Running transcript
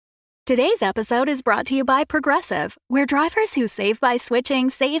Today's episode is brought to you by Progressive, where drivers who save by switching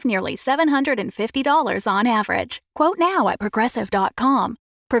save nearly $750 on average. Quote now at Progressive.com.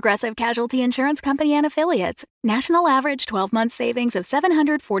 Progressive Casualty Insurance Company and Affiliates. National average 12-month savings of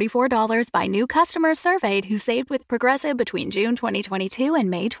 $744 by new customers surveyed who saved with Progressive between June 2022 and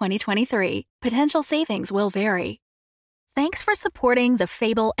May 2023. Potential savings will vary. Thanks for supporting the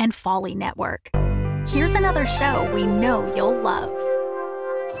Fable and Folly Network. Here's another show we know you'll love.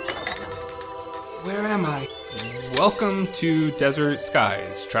 Where am I? Welcome to Desert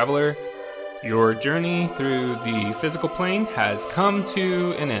Skies, traveler. Your journey through the physical plane has come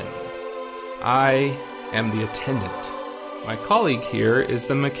to an end. I am the attendant. My colleague here is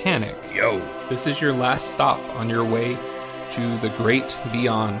the mechanic. Yo. This is your last stop on your way to the great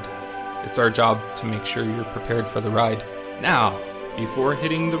beyond. It's our job to make sure you're prepared for the ride. Now, before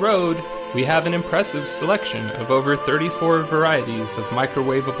hitting the road, we have an impressive selection of over 34 varieties of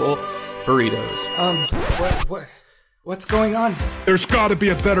microwavable burritos. What's going on? There's gotta be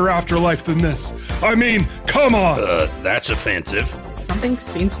a better afterlife than this. I mean, come on! That's offensive. Something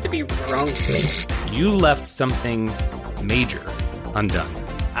seems to be wrong with me. You left something major undone.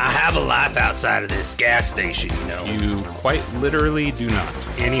 I have a life outside of this gas station, you know. You quite literally do not.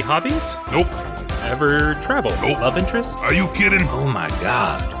 Any hobbies? Nope. Ever travel? Nope. Love interest? Are you kidding? Oh my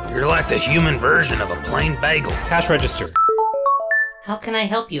god. You're like the human version of a plain bagel. Cash register. How can I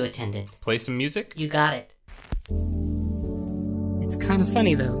help you, attendant? Play some music? You got it. It's kind of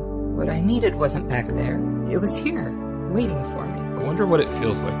funny, though. What I needed wasn't back there. It was here, waiting for me. I wonder what it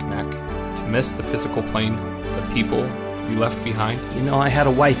feels like, Mac, to miss the physical plane, the people you left behind. You know, I had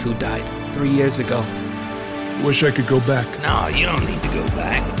a wife who died 3 years ago. Wish I could go back. No, you don't need to go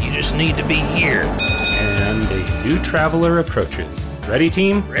back. You just need to be here. And a new traveler approaches. Ready,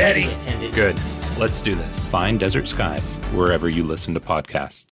 team? Ready. Attendant. Good. Let's do this. Find Desert Skies wherever you listen to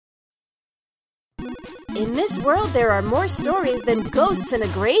podcasts. In this world, there are more stories than ghosts in a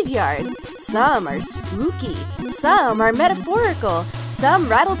graveyard. Some are spooky, some are metaphorical, some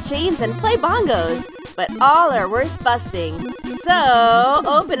rattle chains and play bongos, but all are worth busting. So,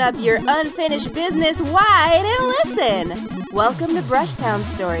 open up your unfinished business wide and listen. Welcome to BRUSHTOWN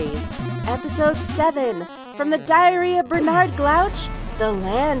Stories, Episode 7, from the Diary of Bernard Glouch, The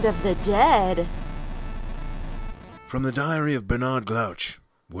Land of the Dead. From the Diary of Bernard Glouch,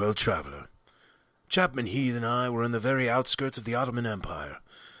 World Traveler. Chapman Heath and I were in the very outskirts of the Ottoman Empire.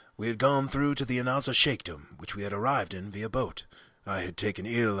 We had gone through to the Anaza Sheikhdom, which we had arrived in via boat. I had taken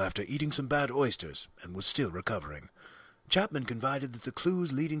ill after eating some bad oysters, and was still recovering. Chapman confided that the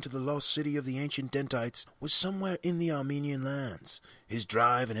clues leading to the lost city of the ancient Dentites was somewhere in the Armenian lands. His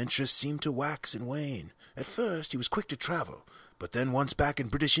drive and interest seemed to wax and wane. At first he was quick to travel, but then once back in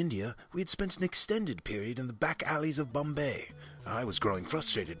British India, we had spent an extended period in the back alleys of Bombay. I was growing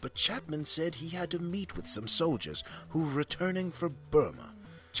frustrated, but Chapman said he had to meet with some soldiers who were returning for Burma.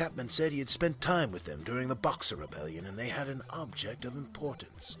 Chapman said he had spent time with them during the Boxer Rebellion, and they had an object of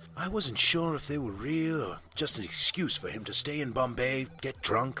importance. I wasn't sure if they were real or just an excuse for him to stay in Bombay, get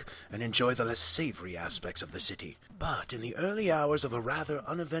drunk, and enjoy the less savory aspects of the city. But in the early hours of a rather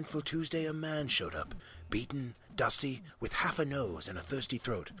uneventful Tuesday, a man showed up, beaten, dusty, with half a nose and a thirsty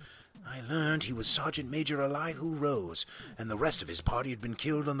throat. I learned he was Sergeant Major Elihu Rose, and the rest of his party had been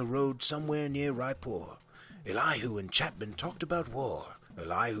killed on the road somewhere near Raipur. Elihu and Chapman talked about war.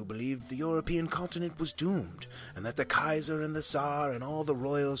 Elihu believed the European continent was doomed, and that the Kaiser and the Tsar and all the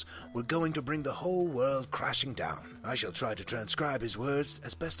royals were going to bring the whole world crashing down. I shall try to transcribe his words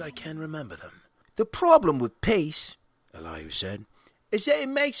as best I can remember them. "The problem with peace," Elihu said, "is that it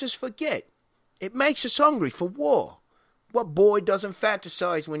makes us forget. It makes us hungry for war. What boy doesn't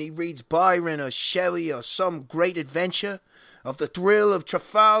fantasize when he reads Byron or Shelley or some great adventure? Of the thrill of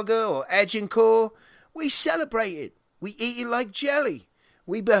Trafalgar or Agincourt? We celebrate it. We eat it like jelly.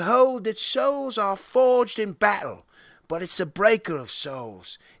 We behold that souls are forged in battle. But it's the breaker of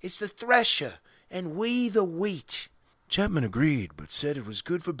souls. It's the thresher, and we the wheat." Chapman agreed, but said it was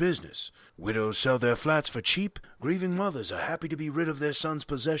good for business. Widows sell their flats for cheap. Grieving mothers are happy to be rid of their sons'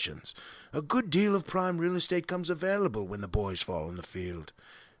 possessions. A good deal of prime real estate comes available when the boys fall in the field.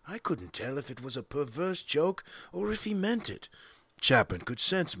 I couldn't tell if it was a perverse joke or if he meant it. Chapman could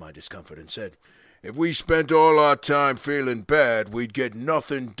sense my discomfort and said, "If we spent all our time feeling bad, we'd get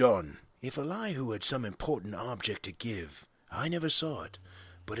nothing done." If Elihu had some important object to give, I never saw it.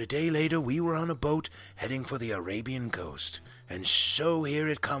 But a day later we were on a boat heading for the Arabian coast. And so here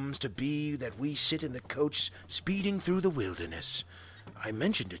it comes to be that we sit in the coach speeding through the wilderness. I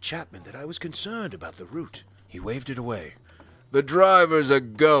mentioned to Chapman that I was concerned about the route. He waved it away. "The driver's a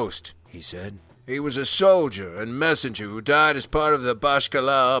ghost," he said. He was a soldier and messenger who died as part of the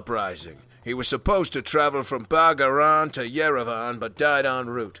Bashkala uprising. He was supposed to travel from Bagaran to Yerevan, but died en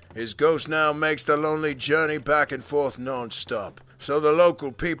route. His ghost now makes the lonely journey back and forth non-stop. So the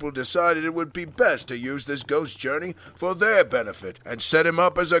local people decided it would be best to use this ghost journey for their benefit and set him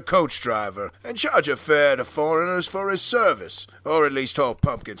up as a coach driver and charge a fare to foreigners for his service, or at least haul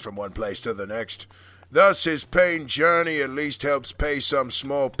pumpkins from one place to the next. Thus his pain journey at least helps pay some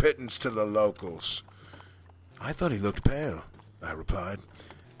small pittance to the locals. I thought he looked pale, I replied.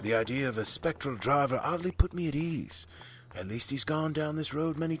 The idea of a spectral driver oddly put me at ease. At least he's gone down this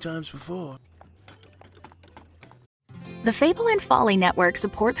road many times before. The Fable and Folly Network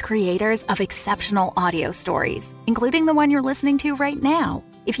supports creators of exceptional audio stories, including the one you're listening to right now.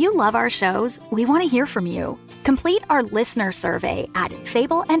 If you love our shows, we want to hear from you. Complete our listener survey at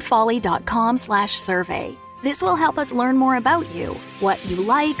fableandfolly.com/survey. This will help us learn more about you, what you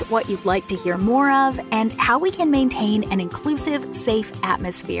like, what you'd like to hear more of, and how we can maintain an inclusive, safe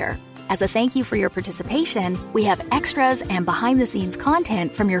atmosphere. As a thank you for your participation, we have extras and behind-the-scenes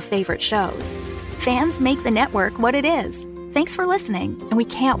content from your favorite shows. Fans make the network what it is. Thanks for listening, and we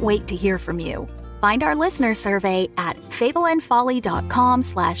can't wait to hear from you. Find our listener survey at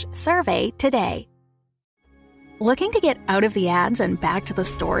fableandfolly.com/survey today. Looking to get out of the ads and back to the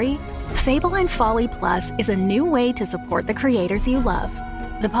story? Fable and Folly Plus is a new way to support the creators you love.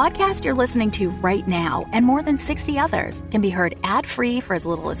 The podcast you're listening to right now and more than 60 others can be heard ad-free for as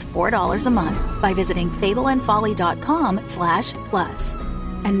little as $4 a month by visiting fableandfolly.com/plus.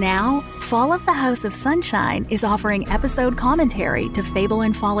 And now, Fall of the House of Sunshine is offering episode commentary to Fable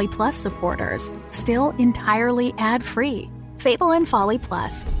and Folly Plus supporters, still entirely ad-free. Fable and Folly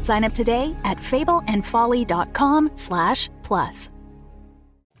Plus. Sign up today at fableandfolly.com/plus.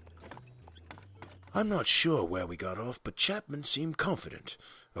 I'm not sure where we got off, but Chapman seemed confident.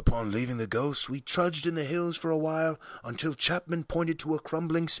 Upon leaving the ghosts, we trudged in the hills for a while until Chapman pointed to a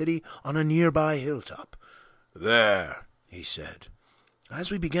crumbling city on a nearby hilltop. "There," he said.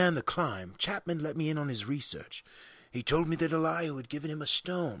 As we began the climb, Chapman let me in on his research. He told me that Elihu had given him a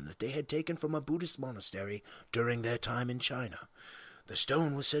stone that they had taken from a Buddhist monastery during their time in China. The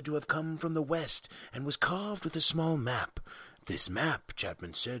stone was said to have come from the west and was carved with a small map. This map,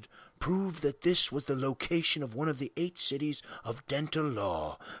 Chapman said, proved that this was the location of one of the 8 cities of dental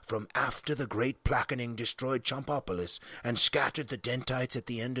law from after the Great Plaquening destroyed Champopolis and scattered the Dentites at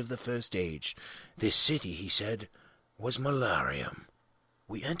the end of the First Age. This city, he said, was Malarium.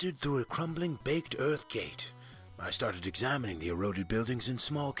 We entered through a crumbling baked earth gate. I started examining the eroded buildings in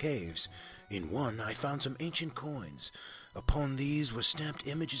small caves. In one, I found some ancient coins. Upon these were stamped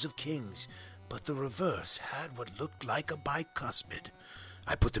images of kings, but the reverse had what looked like a bicuspid.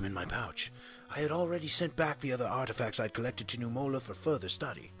 I put them in my pouch. I had already sent back the other artifacts I'd collected to New Mola for further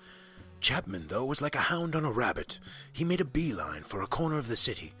study. Chapman, though, was like a hound on a rabbit. He made a beeline for a corner of the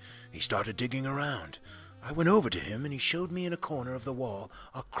city. He started digging around. I went over to him, and he showed me in a corner of the wall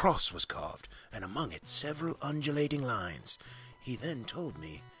a cross was carved, and among it several undulating lines. He then told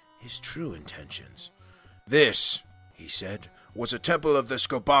me his true intentions. "This," he said, "was a temple of the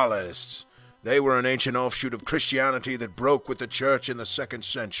Scopalists. They were an ancient offshoot of Christianity that broke with the church in the 2nd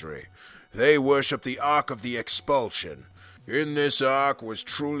century. They worshipped the Ark of the Expulsion. In this Ark was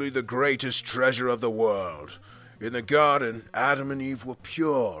truly the greatest treasure of the world. In the garden, Adam and Eve were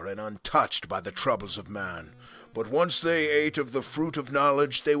pure and untouched by the troubles of man. But once they ate of the fruit of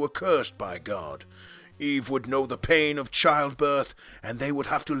knowledge, they were cursed by God. Eve would know the pain of childbirth, and they would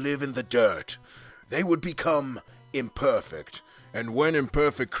have to live in the dirt. They would become imperfect, and when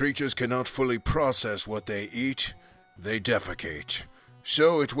imperfect creatures cannot fully process what they eat, they defecate.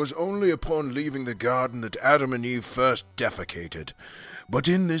 So it was only upon leaving the garden that Adam and Eve first defecated. But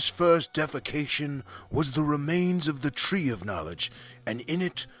in this first defecation was the remains of the tree of knowledge, and in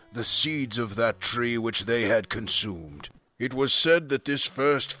it the seeds of that tree which they had consumed. It was said that this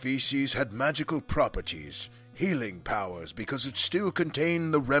first feces had magical properties, healing powers, because it still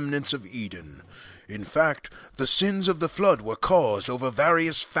contained the remnants of Eden. In fact, the sins of the flood were caused over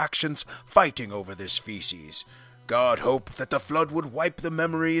various factions fighting over this feces. God hoped that the flood would wipe the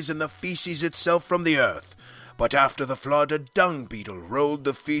memories and the feces itself from the earth. But after the flood, a dung beetle rolled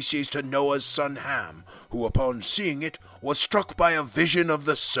the feces to Noah's son Ham, who upon seeing it was struck by a vision of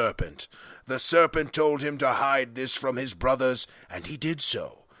the serpent. The serpent told him to hide this from his brothers, and he did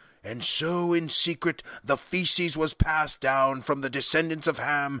so. And so in secret the feces was passed down from the descendants of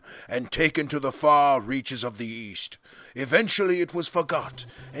Ham and taken to the far reaches of the east. Eventually it was forgot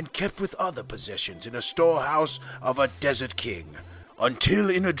and kept with other possessions in a storehouse of a desert king. until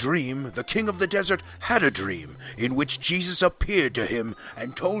in a dream the king of the desert had a dream in which Jesus appeared to him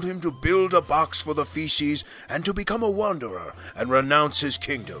and told him to build a box for the feces and to become a wanderer and renounce his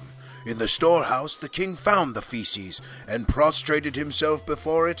kingdom. In the storehouse the king found the feces and prostrated himself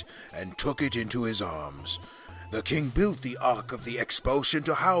before it and took it into his arms. The king built the Ark of the Expulsion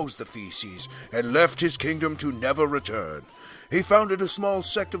to house the feces and left his kingdom to never return. He founded a small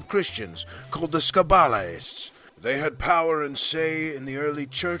sect of Christians called the Scabalaists. They had power and say in the early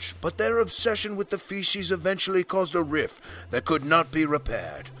church, but their obsession with the feces eventually caused a rift that could not be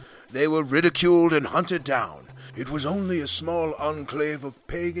repaired. They were ridiculed and hunted down. It was only a small enclave of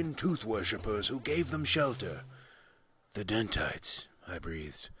pagan tooth worshippers who gave them shelter. "The Dentites," I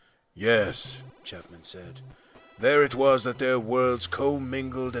breathed. "Yes," Chapman said. "There it was that their worlds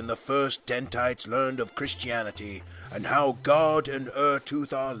commingled and the first Dentites learned of Christianity and how God and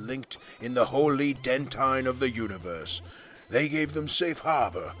Ur-Tooth are linked in the holy Dentine of the universe. They gave them safe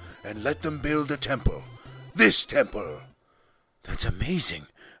harbor and let them build a temple. This temple!" "That's amazing,"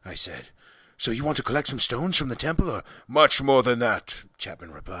 I said. "So you want to collect some stones from the temple, or—" "Much more than that,"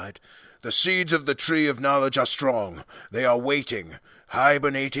 Chapman replied. "The seeds of the tree of knowledge are strong. They are waiting,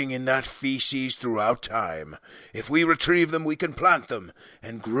 hibernating in that feces throughout time. If we retrieve them, we can plant them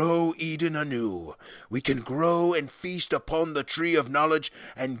and grow Eden anew. We can grow and feast upon the tree of knowledge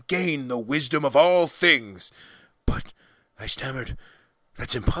and gain the wisdom of all things." "But," I stammered,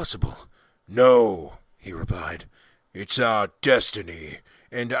 "that's impossible." "No," he replied. "It's our destiny.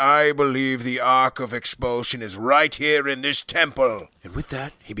 And I believe the Ark of Expulsion is right here in this temple." And with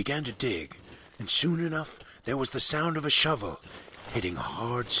that, he began to dig. And soon enough, there was the sound of a shovel hitting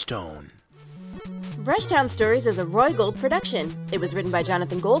hard stone. BRUSHTOWN Stories is a Roy Gold production. It was written by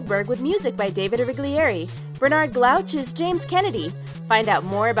Jonathan Goldberg with music by David Ariglieri. Bernard Glouch is James Kennedy. Find out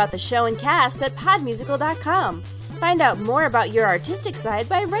more about the show and cast at podmusical.com. Find out more about your artistic side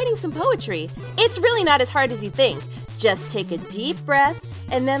by writing some poetry. It's really not as hard as you think. Just take a deep breath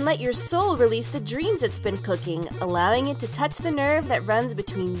and then let your soul release the dreams it's been cooking, allowing it to touch the nerve that runs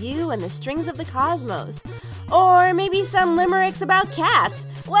between you and the strings of the cosmos. Or maybe some limericks about cats.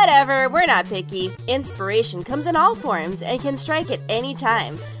 Whatever, we're not picky. Inspiration comes in all forms and can strike at any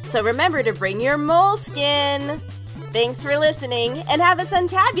time. So remember to bring your moleskin. Thanks for listening, and have a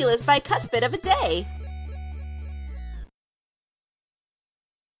suntabulous bicuspid of a day.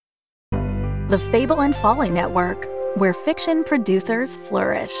 The Fable and Folly Network, where fiction producers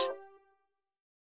flourish.